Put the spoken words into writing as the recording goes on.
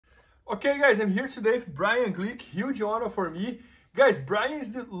Okay, guys, I'm here today with Brian Glick. Huge honor for me. Guys, Brian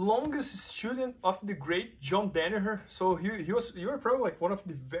is the longest student of the great John Danaher. So you were probably like one of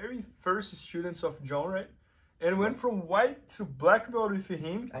the very first students of John, right? And went from white to black belt with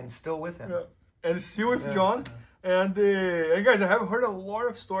him. And still with him. And still with John. And guys, I have heard a lot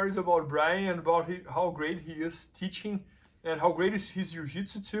of stories about Brian and about how great he is teaching and how great is his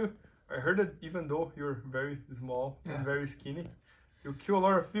jiu-jitsu too. I heard that even though you're very small and very skinny, you kill a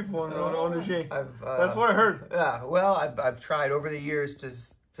lot of people on the gym. That's what I heard. Yeah, well, I've tried over the years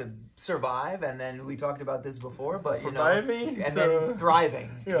to survive, and then we talked about this before, but surviving and then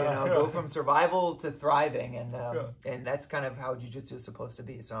thriving. Go from survival to thriving, and that's kind of how jiu-jitsu is supposed to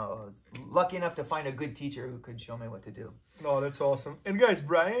be. So I was lucky enough to find a good teacher who could show me what to do. No, that's awesome. And guys,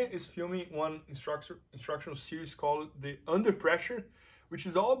 Brian is filming one instructional series called the Under Pressure, which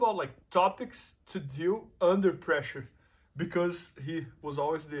is all about like topics to deal under pressure, because he was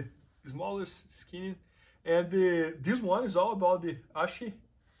always the smallest, skinny, and this one is all about the Ashi.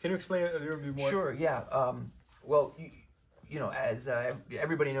 Can you explain it a little bit more? Sure, yeah. Well, you know, as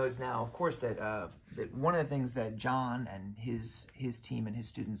everybody knows now, of course, that one of the things that John and his team and his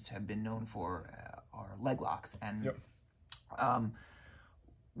students have been known for are leg locks. And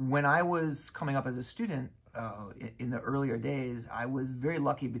when I was coming up as a student in the earlier days, I was very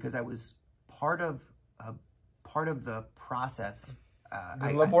lucky because I was part of the process.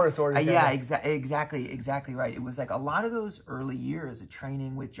 The laboratory. Yeah, exactly right. It was like a lot of those early years of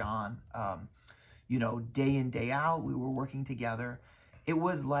training with John, you know, day in, day out, we were working together. It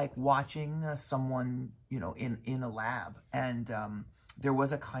was like watching someone, you know, in a lab. And there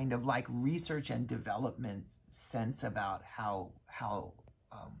was a kind of like research and development sense about how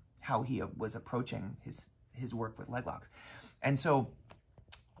he was approaching his work with leg locks. And so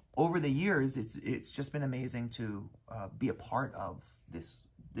over the years, it's just been amazing to be a part of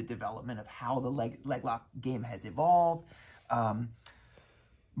the development of how the leg lock game has evolved.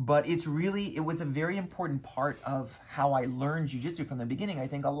 But it was a very important part of how I learned jiu-jitsu from the beginning. I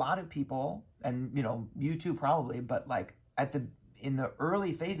think a lot of people, and you know, you too probably, but like in the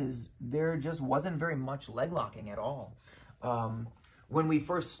early phases, there just wasn't very much leg locking at all. When we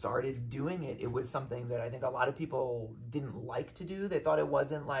first started doing it, it was something that I think a lot of people didn't like to do. They thought it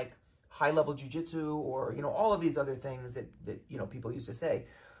wasn't like high-level jiu-jitsu or, you know, all of these other things that you know, people used to say.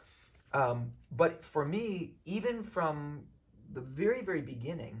 But for me, even from the very, very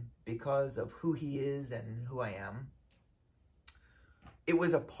beginning, because of who he is and who I am, it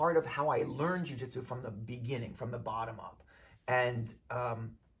was a part of how I learned jiu-jitsu from the beginning, from the bottom up. And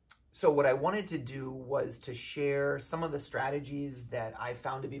so what I wanted to do was to share some of the strategies that I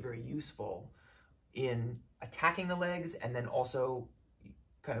found to be very useful in attacking the legs, and then also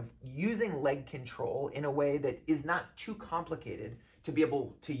kind of using leg control in a way that is not too complicated to be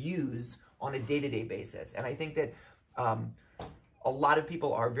able to use on a day-to-day basis. And I think that a lot of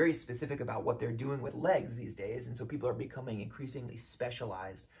people are very specific about what they're doing with legs these days, and so people are becoming increasingly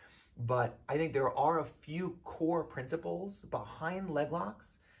specialized. But I think there are a few core principles behind leg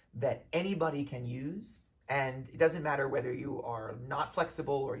locks that anybody can use, and it doesn't matter whether you are not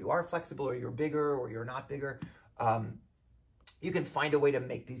flexible or you are flexible or you're bigger or you're not bigger. You can find a way to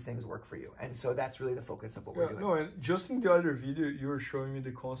make these things work for you, and so that's really the focus of what we're doing. No, and just in the other video, you were showing me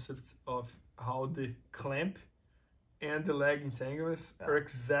the concepts of how the clamp and the leg entanglements are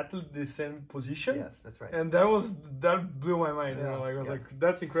exactly the same position. Yes, that's right. And that blew my mind. You know, like, I was like,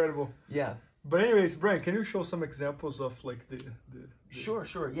 that's incredible. Yeah. But anyways, Brian, can you show some examples of like the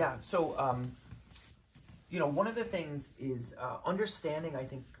Sure, yeah. So, you know, one of the things is understanding, I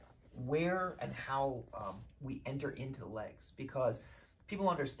think, where and how we enter into the legs, because people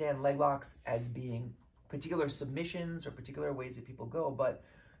understand leg locks as being particular submissions or particular ways that people go, but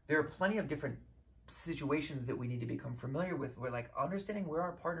there are plenty of different situations that we need to become familiar with. We're like understanding where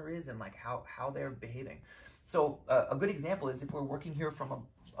our partner is and like how they're behaving. So a good example is if we're working here from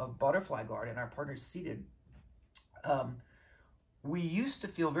a butterfly guard and our partner's seated, we used to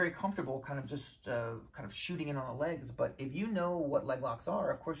feel very comfortable kind of just kind of shooting in on the legs. But if you know what leg locks are,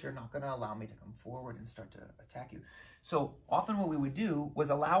 of course, you're not going to allow me to come forward and start to attack you. So often what we would do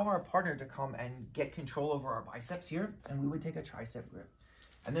was allow our partner to come and get control over our biceps here, and we would take a tricep grip.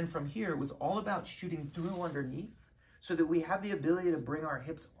 And then from here, it was all about shooting through underneath so that we have the ability to bring our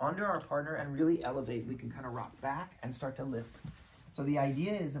hips under our partner and really elevate. We can kind of rock back and start to lift. So the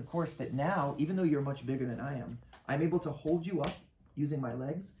idea is, of course, that now, even though you're much bigger than I am, I'm able to hold you up using my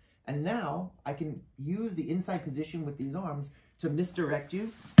legs, and now I can use the inside position with these arms to misdirect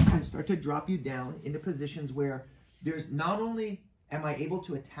you and start to drop you down into positions where there's not only am I able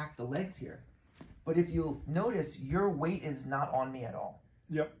to attack the legs here, but if you'll notice, your weight is not on me at all.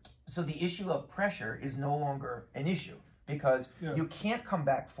 Yep. So the issue of pressure is no longer an issue because you can't come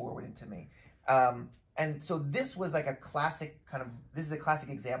back forward into me. And so this was like a classic this is a classic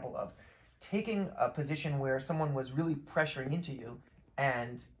example of taking a position where someone was really pressuring into you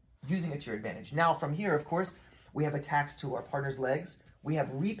and using it to your advantage. Now from here, of course, we have attacks to our partner's legs. We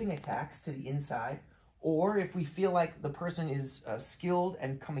have reaping attacks to the inside. Or if we feel like the person is skilled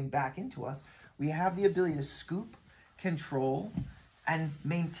and coming back into us, we have the ability to scoop, control, and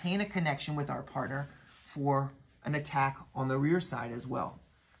maintain a connection with our partner for an attack on the rear side as well.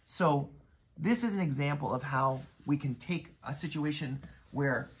 So this is an example of how we can take a situation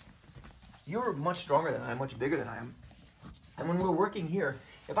where you're much stronger than I am, much bigger than I am. And when we're working here,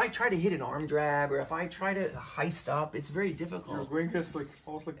 if I try to hit an arm drag or if I try to heist up, it's very difficult. You're going against like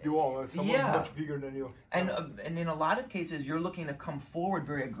almost like dual, someone much bigger than you. And in a lot of cases, you're looking to come forward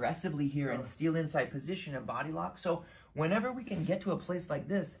very aggressively here and steal inside position and body lock. So whenever we can get to a place like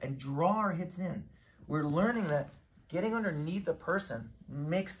this and draw our hips in, we're learning that getting underneath a person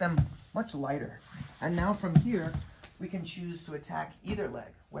makes them much lighter. And now from here, we can choose to attack either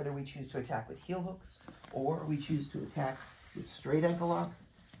leg, whether we choose to attack with heel hooks or we choose to attack with straight ankle locks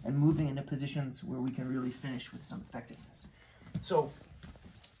and moving into positions where we can really finish with some effectiveness. So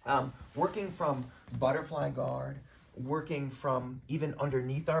working from butterfly guard, working from even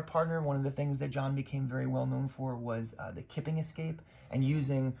underneath our partner, one of the things that John became very well known for was the kipping escape and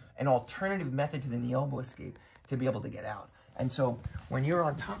using an alternative method to the knee elbow escape to be able to get out. And so when you're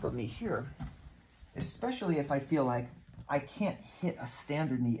on top of me here, especially if I feel like I can't hit a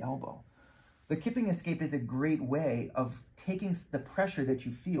standard knee elbow, the kipping escape is a great way of taking the pressure that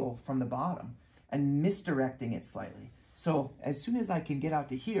you feel from the bottom and misdirecting it slightly. So as soon as I can get out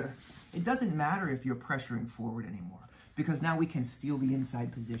to here, it doesn't matter if you're pressuring forward anymore because now we can steal the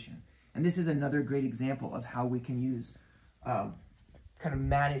inside position. And this is another great example of how we can use, kind of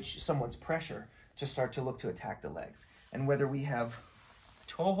manage someone's pressure to start to look to attack the legs. And whether we have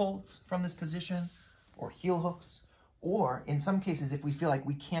toe holds from this position or heel hooks, or in some cases, if we feel like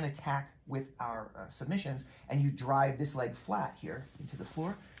we can't attack with our submissions and you drive this leg flat here into the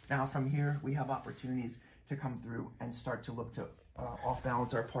floor, now from here we have opportunities to come through and start to look to off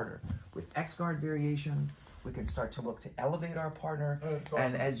balance our partner. With X-guard variations, we can start to look to elevate our partner. Awesome.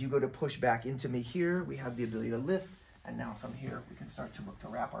 And as you go to push back into me here, we have the ability to lift. And now from here, we can start to look to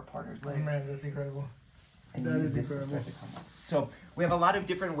wrap our partner's legs. Man, that's incredible. And use this to start to come up. So we have a lot of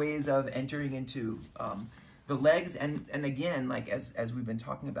different ways of entering into the legs, and again, like as we've been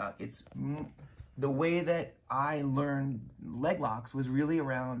talking about, it's the way that I learned leg locks was really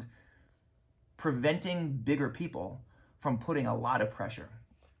around preventing bigger people from putting a lot of pressure.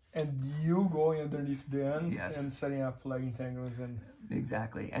 And you going underneath the end and setting up leg entanglements and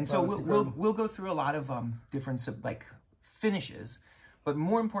exactly. And so we'll go through a lot of different like finishes, but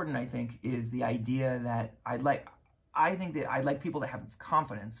more important, I think, is the idea that I'd like people to have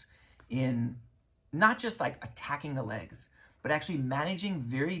confidence in not just like attacking the legs, but actually managing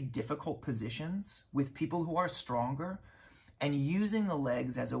very difficult positions with people who are stronger and using the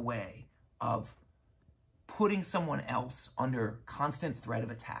legs as a way of putting someone else under constant threat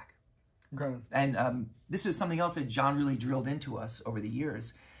of attack. Okay. And this is something else that John really drilled into us over the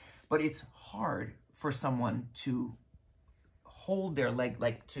years, but it's hard for someone to hold their leg,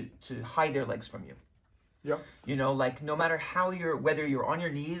 like to hide their legs from you. Yeah. You know, like no matter how whether you're on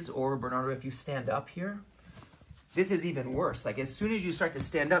your knees or Bernardo, if you stand up here, this is even worse. Like as soon as you start to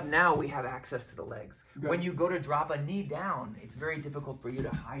stand up, now we have access to the legs. Good. When you go to drop a knee down, it's very difficult for you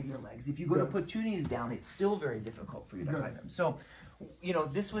to hide your legs. If you go to put two knees down, it's still very difficult for you to hide them. So, you know,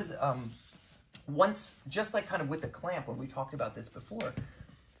 this was once, just like kind of with the clamp when we talked about this before,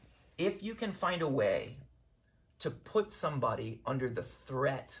 if you can find a way to put somebody under the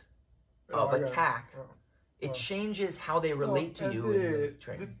threat of attack, it changes how they relate to you in the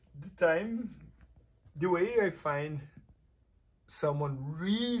training. The way I find someone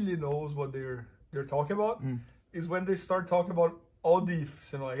really knows what they're talking about is when they start talking about all the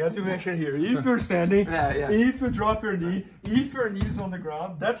ifs, you know, like as you mentioned here, if you're standing, if you drop your knee, if your knee is on the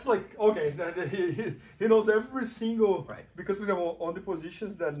ground, that's like, okay, he knows every single, because for example, on the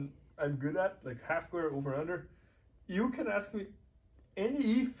positions that I'm good at, like half guard, over under, you can ask me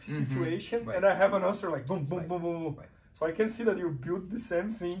any if situation and I have an answer like boom, boom, boom, boom, boom. So I can see that you built the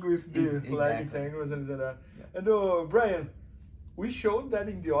same thing with the leg entanglements and that. Yeah. And Brian, we showed that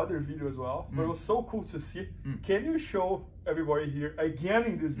in the other video as well, but it was so cool to see. Can you show everybody here, again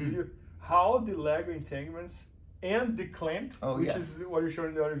in this video, how the leg entanglements and the clamp, which is what you showed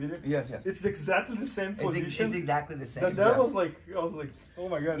in the other video. Yes. It's exactly the same position. It's exactly the same. That was like, I was like, oh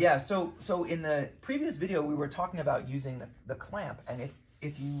my God. Yeah, so in the previous video, we were talking about using the clamp, and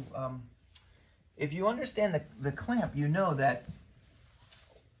if you understand the clamp, you know that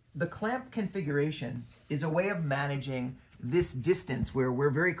the clamp configuration is a way of managing this distance where we're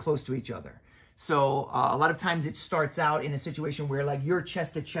very close to each other. So a lot of times it starts out in a situation where like you're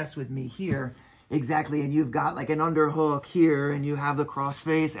chest to chest with me here, exactly, and you've got like an underhook here and you have the cross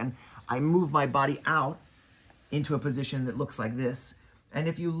face, and I move my body out into a position that looks like this. And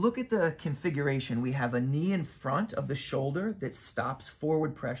if you look at the configuration, we have a knee in front of the shoulder that stops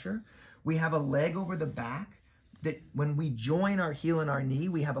forward pressure. We have a leg over the back that when we join our heel and our knee,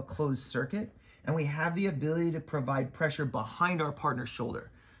 we have a closed circuit, and we have the ability to provide pressure behind our partner's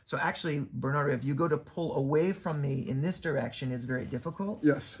shoulder. So actually, Bernardo, if you go to pull away from me in this direction, it's very difficult.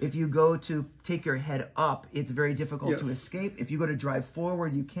 Yes. If you go to take your head up, it's very difficult Yes. to escape. If you go to drive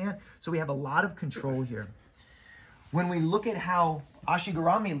forward, you can't. So we have a lot of control here. When we look at how Ashi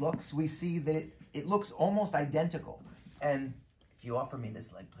Garami looks, we see that it looks almost identical. And if you offer me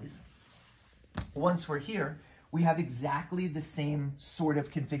this leg, please. Once we're here, we have exactly the same sort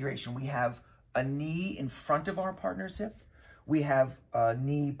of configuration. We have a knee in front of our partner's hip. We have a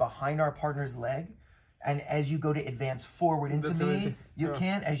knee behind our partner's leg. And as you go to advance forward into me, amazing. you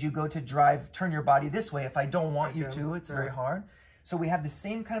can. As you go to drive, turn your body this way, if I don't want you to, it's very hard. So we have the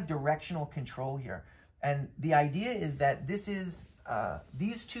same kind of directional control here. And the idea is that this is,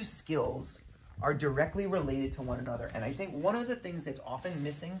 these two skills are directly related to one another. And I think one of the things that's often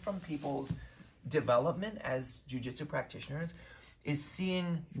missing from people's development as jiu-jitsu practitioners is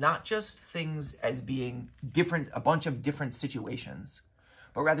seeing not just things as being different, a bunch of different situations,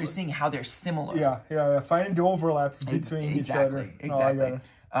 but rather seeing how they're similar. Yeah. Finding the overlaps between each other. Exactly.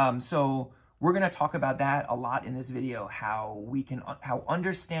 So we're going to talk about that a lot in this video, how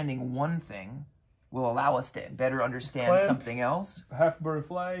understanding one thing will allow us to better understand Clamp, something else. Half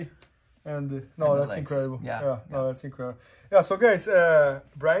butterfly, and that's legs. incredible. Yeah. No, that's incredible. Yeah, so guys,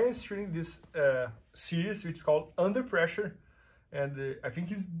 Brian is shooting this series which is called Under Pressure, and I think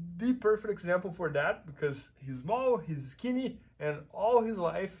he's the perfect example for that because he's small, he's skinny, and all his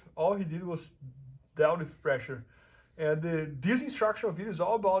life, all he did was dealt with pressure. And this instructional video is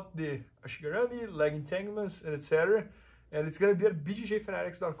all about the Ashi Garami, leg entanglements, and etc. And it's going to be at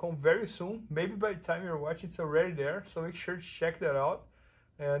IBJJFanatics.com very soon. Maybe by the time you're watching, it's already there. So make sure to check that out.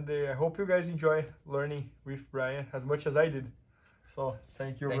 And I hope you guys enjoy learning with Brian as much as I did. So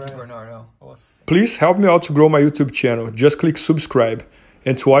thank you, Brian. Thank you, Bernardo. Awesome. Please help me out to grow my YouTube channel. Just click subscribe.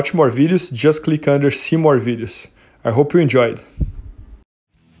 And to watch more videos, just click under see more videos. I hope you enjoyed.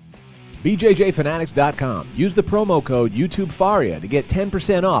 BJJFanatics.com. Use the promo code YouTubeFaria to get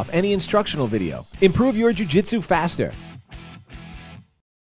 10% off any instructional video. Improve your jiu-jitsu faster.